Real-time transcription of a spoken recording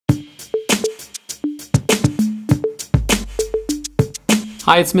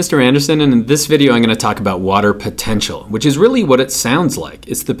Hi, it's Mr. Andersen, and in this video I'm going to talk about water potential, which is really what it sounds like.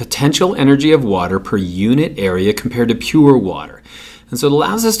 It's the potential energy of water per unit area compared to pure water. And so it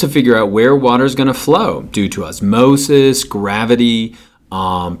allows us to figure out where water is going to flow due to osmosis, gravity,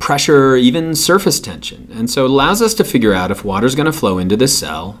 pressure, even surface tension. And so it allows us to figure out if water is going to flow into the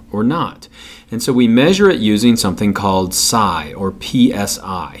cell or not. And so we measure it using something called psi, or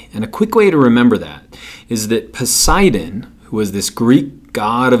PSI. And a quick way to remember that is that Poseidon, who was this Greek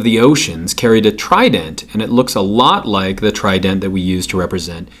god of the oceans, carried a trident, and it looks a lot like the trident that we use to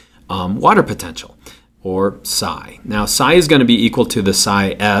represent water potential, or psi. Now, psi is going to be equal to the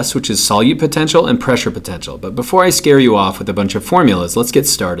psi s, which is solute potential and pressure potential. But before I scare you off with a bunch of formulas, let's get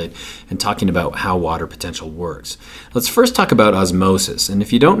started in talking about how water potential works. Let's first talk about osmosis. And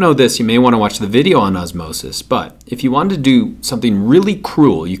if you don't know this, you may want to watch the video on osmosis. But if you wanted to do something really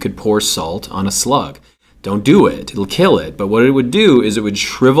cruel, you could pour salt on a slug. Don't do it, it'll kill it. But what it would do is it would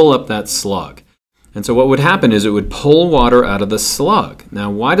shrivel up that slug. And so what would happen is it would pull water out of the slug. Now,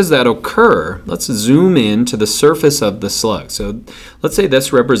 why does that occur? Let's zoom in to the surface of the slug. So let's say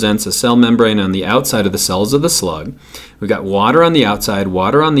this represents a cell membrane on the outside of the cells of the slug. We've got water on the outside,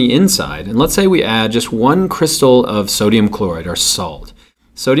 water on the inside. And let's say we add just one crystal of sodium chloride, or salt.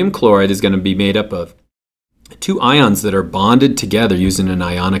 Sodium chloride is going to be made up of two ions that are bonded together using an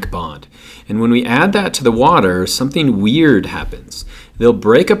ionic bond. And when we add that to the water, something weird happens. They'll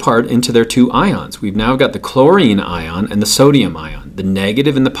break apart into their two ions. We've now got the chlorine ion and the sodium ion, the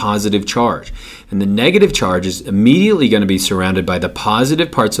negative and the positive charge. And the negative charge is immediately going to be surrounded by the positive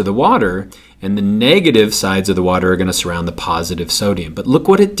parts of the water, and the negative sides of the water are going to surround the positive sodium. But look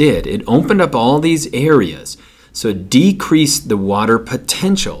what it did. It opened up all these areas. So it decreased the water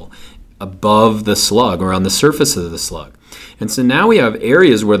potential above the slug, or on the surface of the slug. And so now we have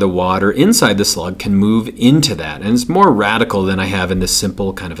areas where the water inside the slug can move into that. And it's more radical than I have in this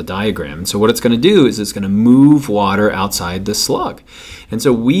simple kind of a diagram. And so what it's going to do is it's going to move water outside the slug. And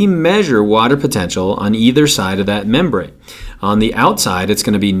so we measure water potential on either side of that membrane. On the outside, it's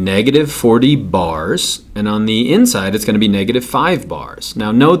going to be negative 40 bars, and on the inside, it's going to be negative 5 bars.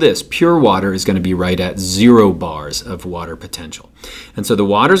 Now, know this, pure water is going to be right at 0 bars of water potential. And so the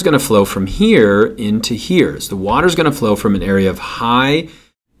water is going to flow from here into here. So the water is going to flow from an area of high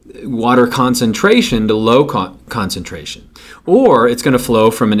water concentration to low concentration. Or it's going to flow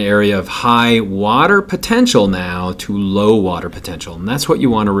from an area of high water potential now to low water potential. And that's what you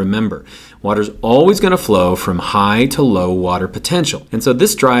want to remember. Water is always going to flow from high to low water potential. And so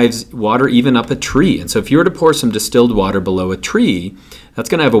this drives water even up a tree. And so if you were to pour some distilled water below a tree, that's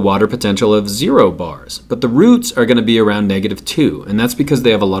going to have a water potential of 0 bars. But the roots are going to be around negative 2. And that's because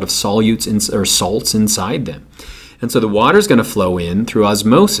they have a lot of solutes or salts inside them. And so the water is going to flow in through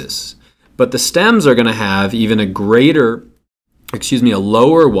osmosis. But the stems are going to have even a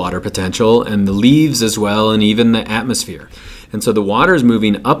lower water potential, and the leaves as well, and even the atmosphere. And so the water is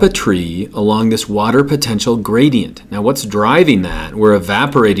moving up a tree along this water potential gradient. Now what's driving that? We're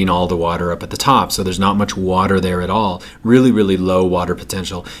evaporating all the water up at the top, so there's not much water there at all. Really, really low water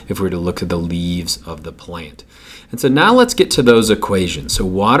potential if we were to look at the leaves of the plant. And so now let's get to those equations. So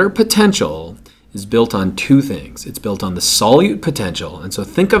water potential is built on two things. It's built on the solute potential, and so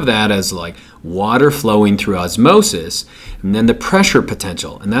think of that as like water flowing through osmosis, and then the pressure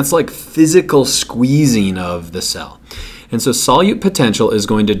potential, and that's like physical squeezing of the cell. And so solute potential is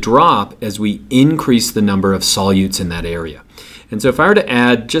going to drop as we increase the number of solutes in that area. And so if I were to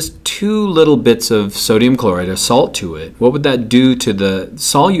add just 2 little bits of sodium chloride or salt to it, what would that do to the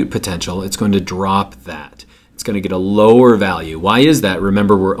solute potential? It's going to drop that. It's going to get a lower value. Why is that?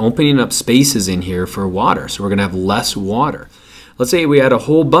 Remember, we're opening up spaces in here for water, so we're going to have less water. Let's say we add a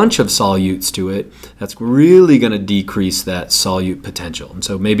whole bunch of solutes to it. That's really going to decrease that solute potential. And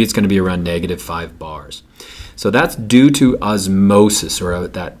so maybe it's going to be around negative 5 bars. So that's due to osmosis, or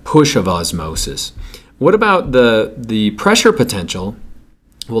that push of osmosis. What about the pressure potential?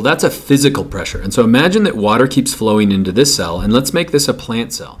 Well, that's a physical pressure. And so imagine that water keeps flowing into this cell, and let's make this a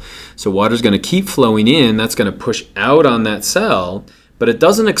plant cell. So water is going to keep flowing in. That's going to push out on that cell, but it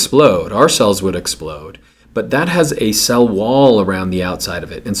doesn't explode. Our cells would explode. But that has a cell wall around the outside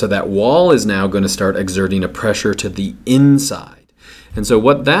of it. And so that wall is now going to start exerting a pressure to the inside. And so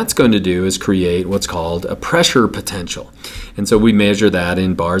what that's going to do is create what's called a pressure potential. And so we measure that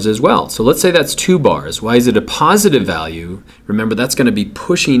in bars as well. So let's say that's 2 bars. Why is it a positive value? Remember, that's going to be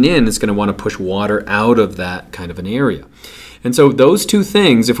pushing in. It's going to want to push water out of that kind of an area. And so those two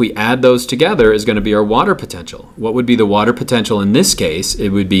things, if we add those together, is going to be our water potential. What would be the water potential in this case? It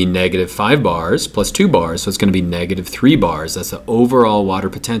would be negative 5 bars plus 2 bars, so it's going to be negative 3 bars. That's the overall water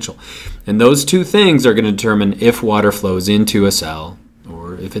potential. And those two things are going to determine if water flows into a cell or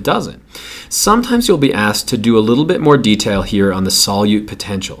if it doesn't. Sometimes you'll be asked to do a little bit more detail here on the solute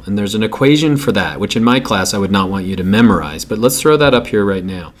potential, and there's an equation for that, which in my class I would not want you to memorize, but let's throw that up here right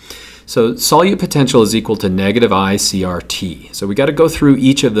now. So solute potential is equal to negative I CRT. So we got to go through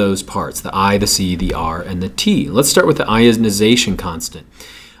each of those parts, the I, the C, the R, and the T. Let's start with the ionization constant.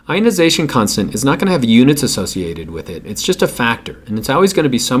 Ionization constant is not going to have units associated with it. It's just a factor, and it's always going to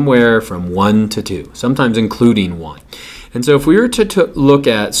be somewhere from 1 to 2, sometimes including 1. And so if we were to look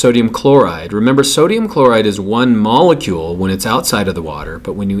at sodium chloride, remember sodium chloride is one molecule when it's outside of the water,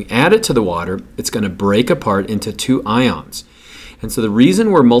 but when you add it to the water, it's going to break apart into 2 ions. And so the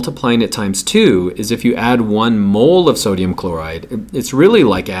reason we're multiplying it times 2 is if you add 1 mole of sodium chloride, it's really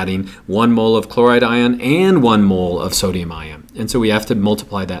like adding 1 mole of chloride ion and 1 mole of sodium ion. And so we have to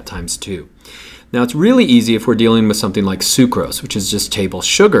multiply that times 2. Now it's really easy if we're dealing with something like sucrose, which is just table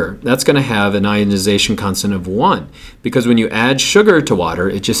sugar. That's going to have an ionization constant of 1, because when you add sugar to water,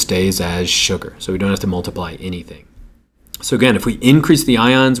 it just stays as sugar. So we don't have to multiply anything. So again, if we increase the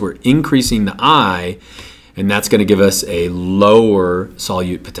ions, we're increasing the I, and that's going to give us a lower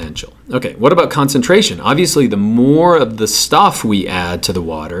solute potential. Okay, what about concentration? Obviously, the more of the stuff we add to the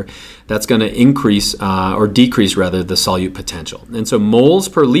water, that's going to increase or decrease rather the solute potential. And so moles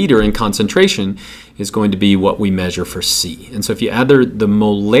per liter in concentration is going to be what we measure for C. And so if you add the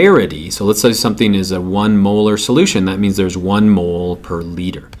molarity, so let's say something is a 1 molar solution, that means there's 1 mole per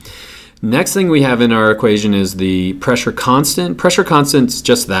liter. Next thing we have in our equation is the pressure constant. Pressure constant's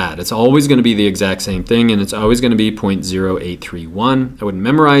just that. It's always going to be the exact same thing, and it's always going to be 0.0831. I wouldn't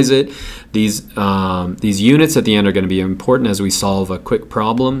memorize it. These units at the end are going to be important as we solve a quick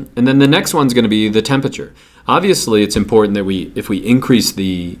problem. And then the next one's going to be the temperature. Obviously, it's important that if we increase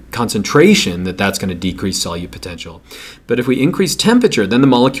the concentration, that's going to decrease solute potential. But if we increase temperature, then the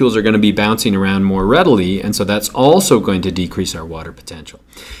molecules are going to be bouncing around more readily, and so that's also going to decrease our water potential.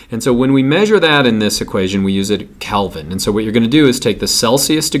 And so when we measure that in this equation, we use it Kelvin. And so what you're going to do is take the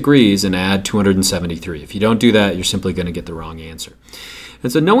Celsius degrees and add 273. If you don't do that, you're simply going to get the wrong answer.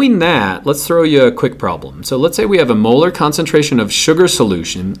 And so knowing that, let's throw you a quick problem. So let's say we have a molar concentration of sugar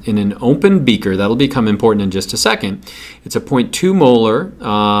solution in an open beaker. That'll become important in just a second. It's a 0.2 molar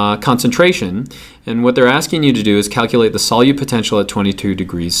concentration. And what they're asking you to do is calculate the solute potential at 22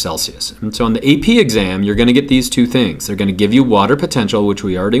 degrees Celsius. And so on the AP exam, you're going to get these two things. They're going to give you water potential, which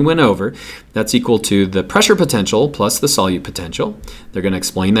we already went over. That's equal to the pressure potential plus the solute potential. They're going to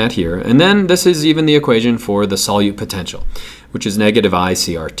explain that here. And then this is even the equation for the solute potential, which is negative I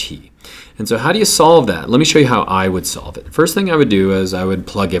CRT. And so how do you solve that? Let me show you how I would solve it. First thing I would do is I would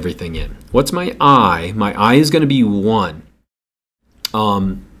plug everything in. What's my I? My I is going to be 1.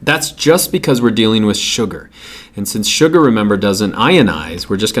 That's just because we're dealing with sugar. And since sugar, remember, doesn't ionize,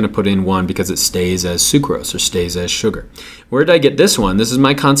 we're just going to put in 1 because it stays as sucrose or stays as sugar. Where did I get this one? This is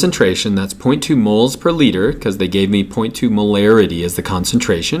my concentration. That's 0.2 moles per liter because they gave me 0.2 molarity as the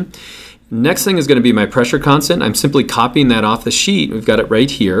concentration. Next thing is going to be my pressure constant. I'm simply copying that off the sheet. We've got it right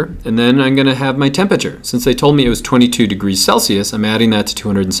here. And then I'm going to have my temperature. Since they told me it was 22 degrees Celsius, I'm adding that to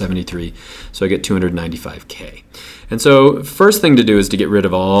 273. So I get 295 K. And so first thing to do is to get rid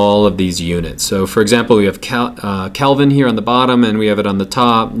of all of these units. So for example, we have Kelvin here on the bottom and we have it on the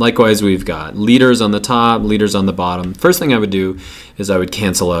top. Likewise, we've got liters on the top, liters on the bottom. First thing I would do is I would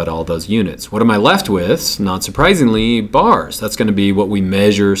cancel out all those units. What am I left with? Not surprisingly, bars. That's going to be what we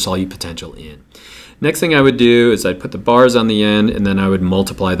measure solute potential in. Next thing I would do is I'd put the bars on the end and then I would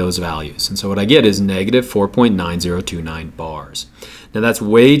multiply those values. And so what I get is negative 4.9029 bars. Now that's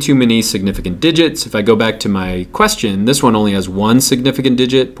way too many significant digits. If I go back to my question, this one only has one significant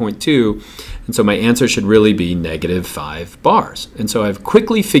digit, 0.2, and so my answer should really be negative 5 bars. And so I've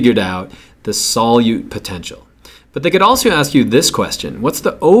quickly figured out the solute potential. But they could also ask you this question: what's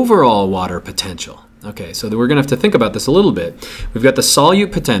the overall water potential? Okay, so we're going to have to think about this a little bit. We've got the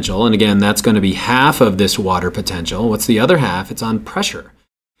solute potential, and again, that's going to be half of this water potential. What's the other half? It's on pressure.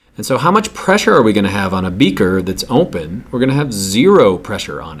 And so how much pressure are we going to have on a beaker that's open? We're going to have 0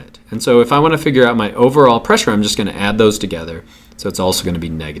 pressure on it. And so if I want to figure out my overall pressure, I'm just going to add those together. So it's also going to be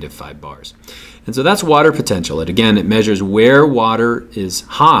negative 5 bars. And so that's water potential. It measures where water is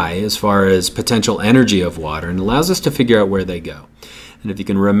high as far as potential energy of water and allows us to figure out where they go. And if you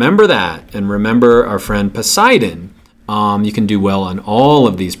can remember that and remember our friend Poseidon, you can do well on all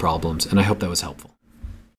of these problems. And I hope that was helpful.